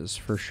mages,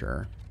 for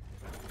sure.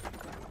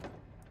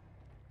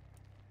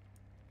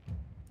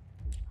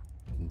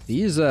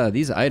 These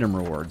item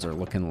rewards are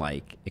looking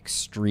like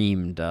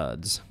extreme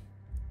duds.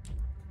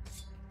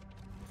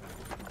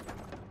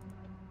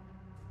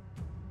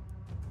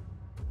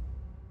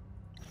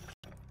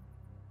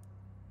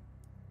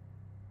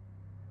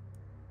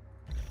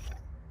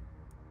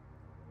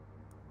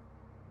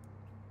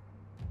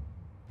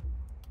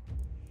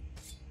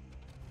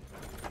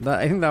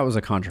 I think that was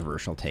a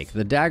controversial take.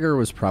 The dagger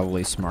was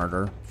probably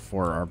smarter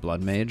for our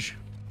blood mage.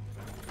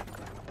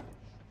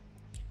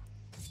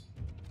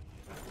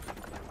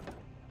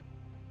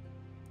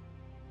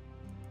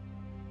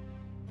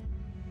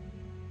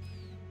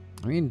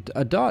 I mean,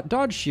 a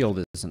dodge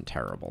shield isn't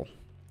terrible,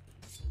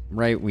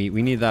 right? We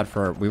need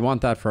that we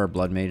want that for our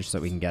blood mage so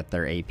that we can get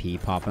their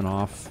AP popping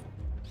off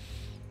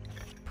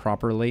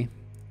properly.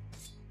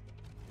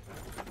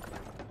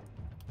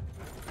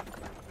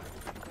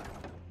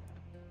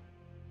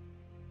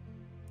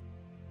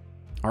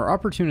 Our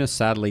opportunists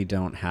sadly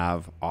don't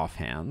have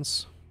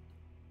offhands.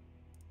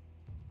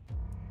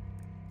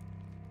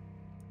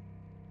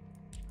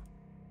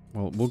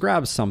 Well, we'll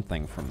grab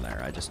something from there.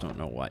 I just don't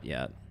know what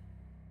yet.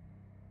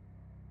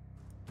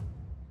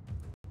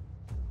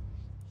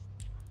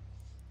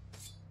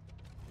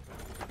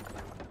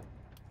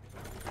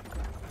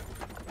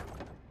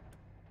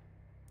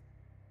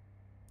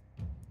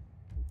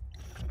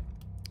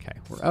 Okay,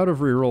 we're out of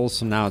rerolls,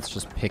 so now it's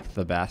just pick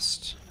the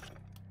best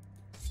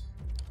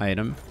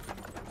item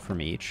from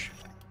each.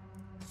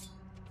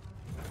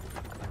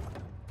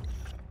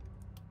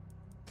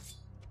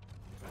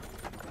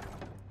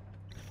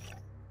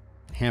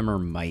 Hammer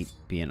might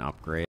be an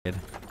upgrade. The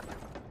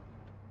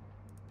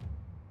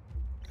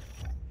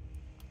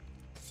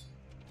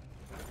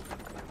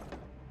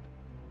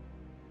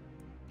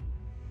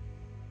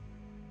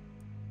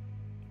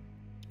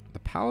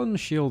Paladin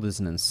shield is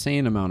an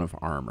insane amount of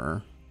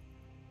armor.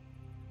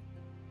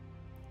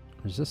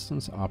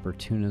 Resistance,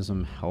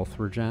 opportunism, health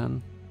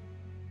regen.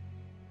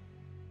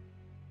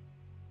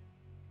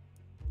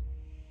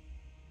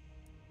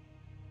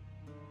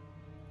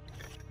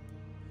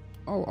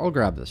 I'll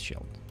grab this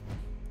shield.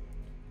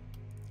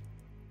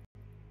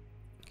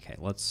 Okay,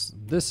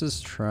 this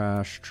is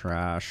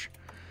trash.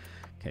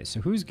 Okay,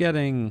 so who's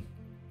getting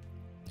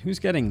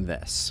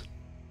this?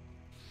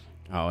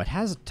 Oh, it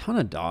has a ton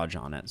of dodge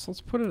on it. So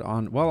let's put it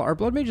on. Well, our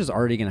blood mage is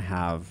already going to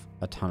have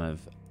a ton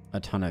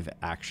of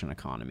action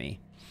economy.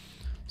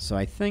 So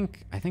I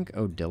think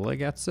Odila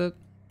gets it.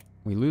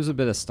 We lose a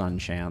bit of stun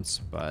chance,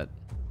 but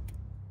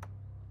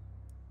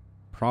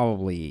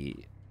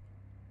probably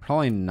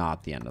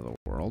not the end of the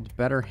world.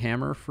 Better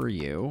hammer for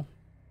you.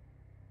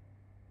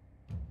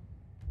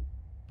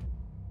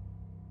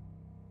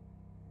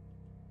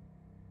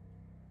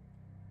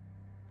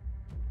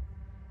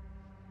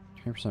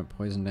 20%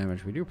 poison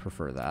damage. We do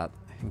prefer that.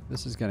 I think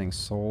this is getting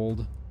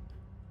sold.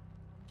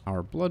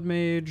 Our blood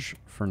mage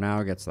for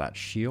now gets that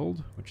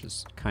shield, which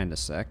is kind of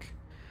sick.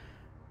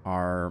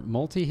 Our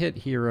multi-hit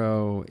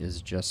hero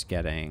is just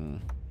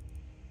getting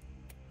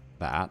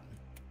that.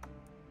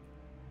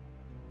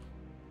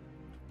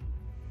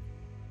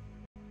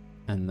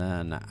 And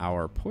then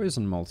our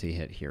poison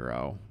multi-hit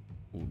hero,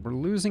 we're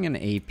losing an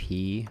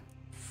AP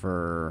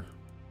for...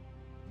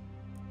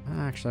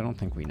 Actually, I don't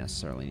think we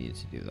necessarily need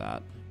to do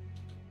that.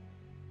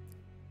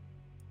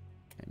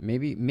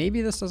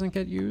 Maybe this doesn't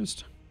get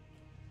used.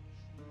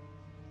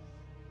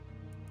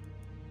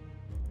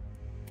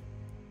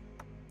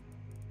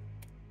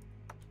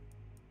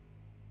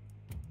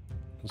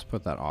 Let's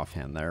put that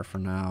offhand there for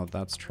now.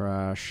 That's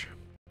trash.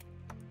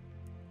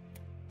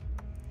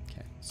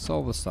 Okay,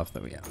 sell the stuff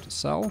that we have to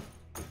sell.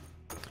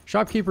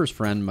 Shopkeeper's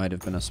Friend might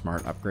have been a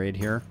smart upgrade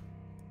here.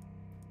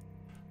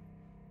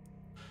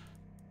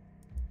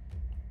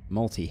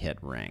 Multi-hit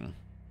ring.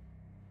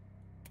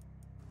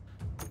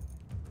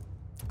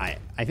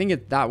 I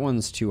think that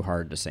one's too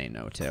hard to say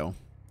no to.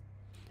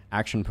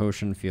 Action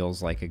potion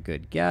feels like a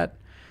good get.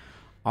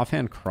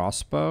 Offhand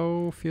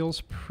crossbow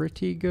feels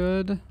pretty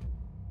good.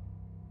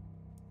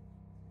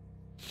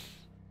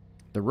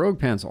 The rogue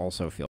pants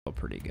also feel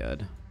pretty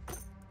good.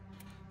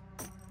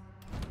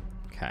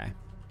 Okay.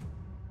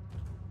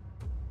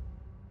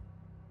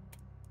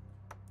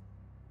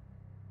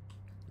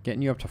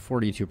 Getting you up to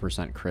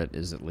 42% crit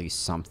is at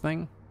least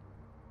something.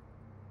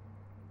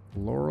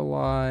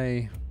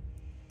 Lorelei.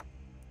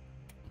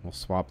 We'll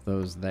swap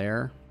those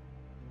there.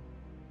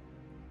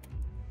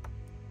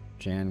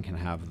 Jan can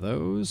have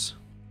those.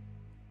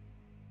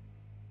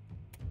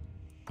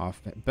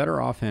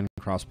 Better offhand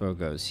crossbow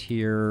goes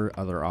here.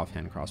 Other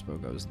offhand crossbow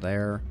goes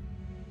there.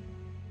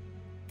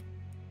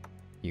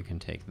 You can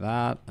take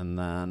that, and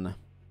then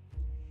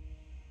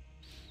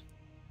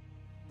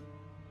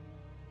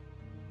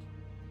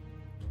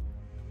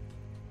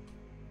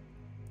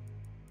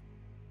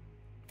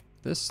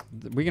this,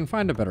 we can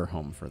find a better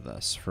home for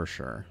this, for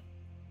sure.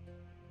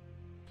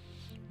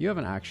 You have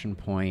an action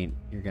point.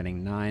 You're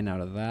getting 9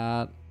 out of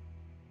that.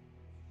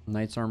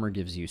 Knight's armor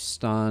gives you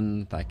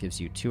stun. That gives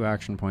you 2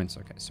 action points.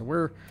 Okay, so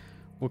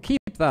we'll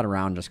keep that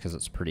around just because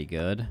it's pretty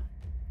good.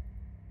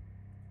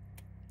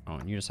 Oh,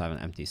 and you just have an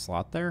empty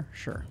slot there?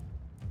 Sure.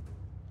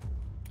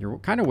 You're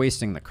kind of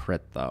wasting the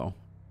crit, though,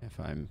 if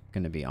I'm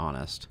going to be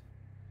honest.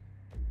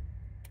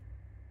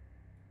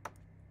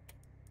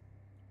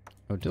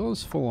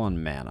 Odilla's full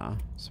on mana,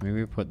 so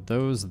maybe we put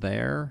those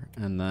there,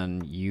 and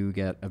then you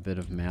get a bit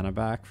of mana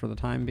back for the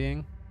time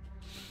being.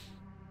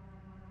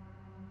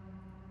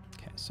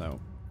 Okay,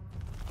 so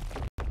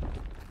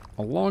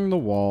along the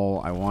wall,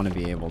 I want to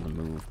be able to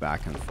move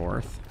back and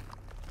forth.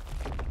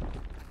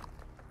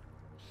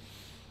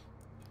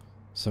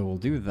 So we'll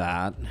do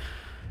that.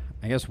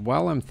 I guess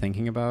while I'm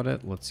thinking about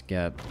it, let's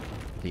get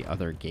the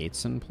other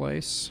gates in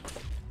place.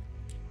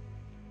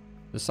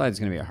 This side's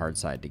going to be a hard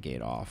side to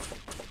gate off.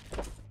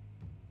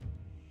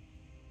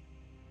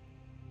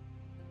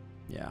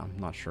 Yeah, I'm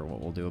not sure what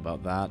we'll do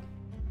about that.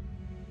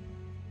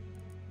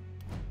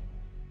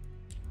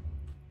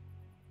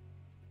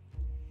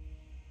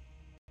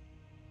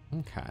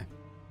 Okay.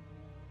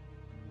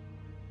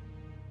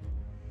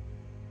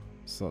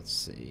 So let's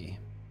see.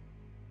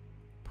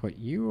 Put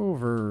you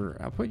over...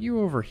 I'll put you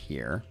over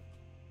here.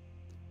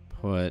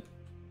 Put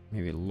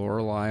maybe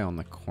Lorelei on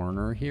the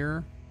corner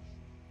here.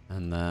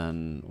 And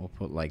then we'll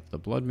put like the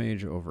Blood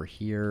Mage over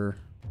here.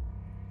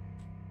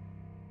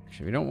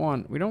 Actually, we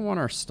don't want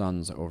our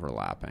stuns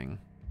overlapping.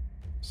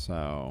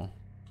 So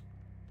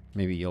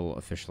maybe you'll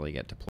officially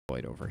get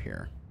deployed over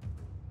here.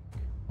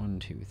 1,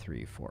 2,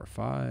 3, 4,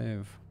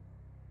 5.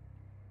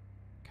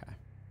 Okay.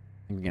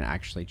 I think we can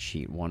actually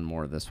cheat one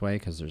more this way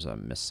because there's a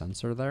miss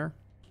sensor there.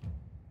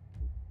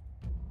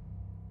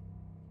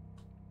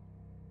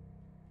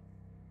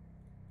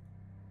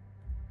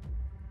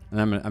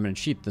 And I'm gonna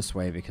cheat this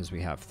way because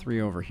we have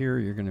 3 over here.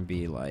 You're gonna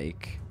be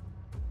like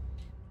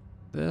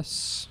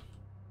this.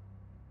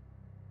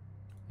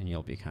 And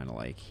you'll be kind of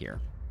like here.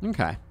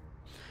 Okay.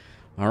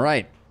 All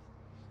right.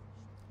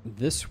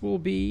 This will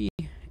be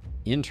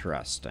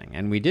interesting.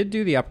 And we did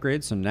do the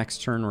upgrade, so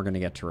next turn we're going to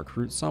get to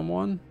recruit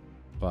someone.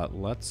 But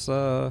let's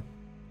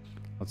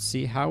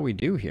see how we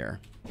do here.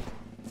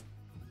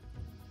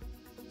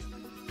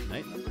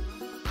 Right.